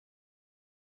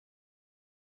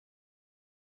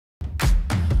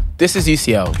This is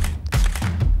UCL,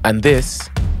 and this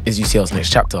is UCL's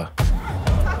next chapter.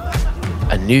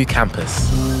 A new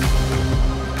campus.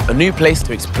 A new place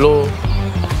to explore,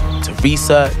 to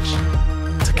research,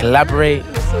 to collaborate,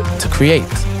 to create,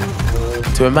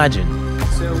 to imagine,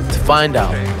 to find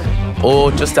out,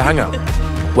 or just to hang out,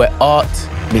 where art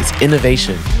meets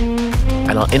innovation,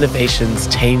 and our innovations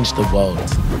change the world.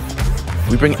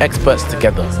 We bring experts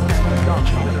together,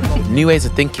 new ways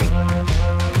of thinking,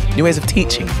 new ways of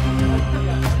teaching,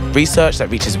 research that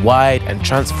reaches wide and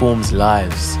transforms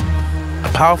lives,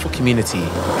 a powerful community,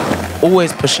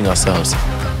 always pushing ourselves,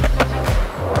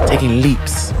 taking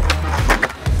leaps,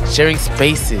 sharing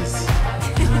spaces,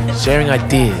 sharing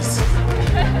ideas.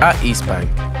 At East Bank,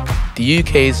 the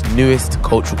UK's newest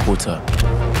cultural quarter,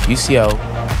 UCL,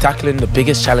 tackling the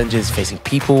biggest challenges facing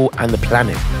people and the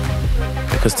planet.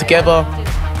 Because together,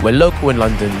 we're local in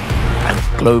London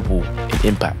and global in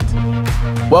impact.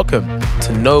 Welcome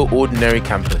to No Ordinary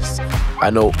Campus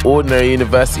at No Ordinary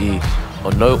University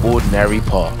or No Ordinary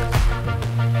Park.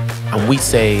 And we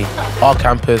say, our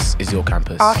campus is your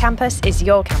campus. Our campus is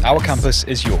your campus. Our campus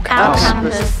is your campus. Our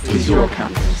campus is your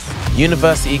campus.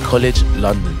 University College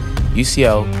London,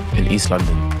 UCL in East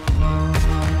London.